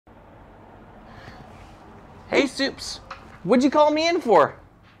Hey, Soups. What'd you call me in for?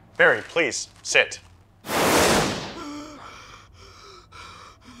 Barry, please, sit.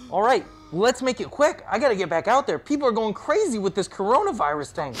 All right, let's make it quick. I gotta get back out there. People are going crazy with this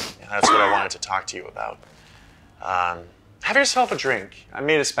coronavirus thing. Yeah, that's what I wanted to talk to you about. Have yourself a drink. I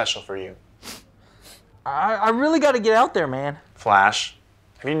made it special for you. I really gotta get out there, man. Flash,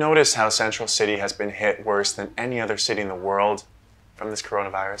 have you noticed how Central City has been hit worse than any other city in the world from this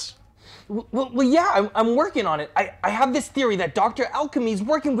coronavirus? Well, yeah, I'm working on it. I have this theory that Dr. Alchemy's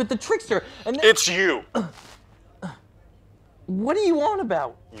working with the trickster, and It's you! What are you on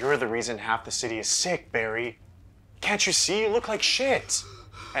about? You're the reason half the city is sick, Barry. Can't you see? You look like shit.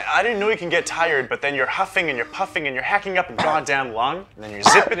 I didn't know you can get tired, but then you're huffing and you're puffing and you're hacking up a goddamn lung, and then you're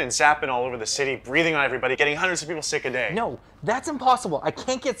zipping and zapping all over the city, breathing on everybody, getting hundreds of people sick a day. No, that's impossible. I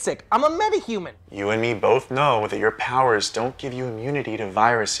can't get sick. I'm a metahuman. You and me both know that your powers don't give you immunity to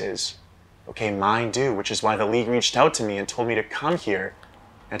viruses. Okay, mine do, which is why the League reached out to me and told me to come here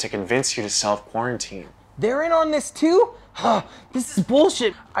and to convince you to self-quarantine. They're in on this too? This is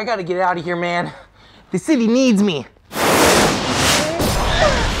bullshit. I gotta get out of here, man. The city needs me.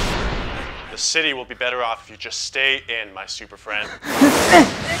 The city will be better off if you just stay in, my super friend.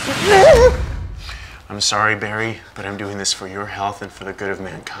 I'm sorry, Barry, but I'm doing this for your health and for the good of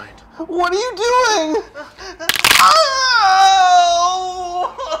mankind. What are you doing?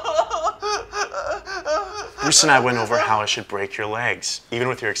 Bruce and I went over how I should break your legs. Even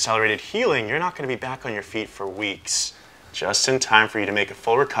with your accelerated healing, you're not going to be back on your feet for weeks. Just in time for you to make a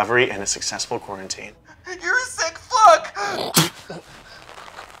full recovery and a successful quarantine. You're a sick fuck!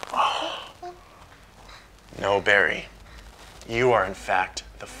 No, Barry. You are, in fact,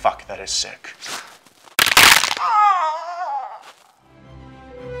 the fuck that is sick.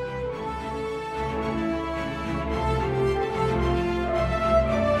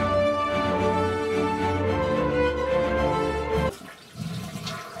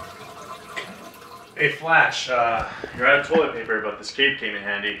 Hey, Flash, you're out of toilet paper, but this cape came in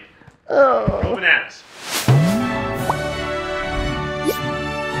handy. Oh. Go bananas.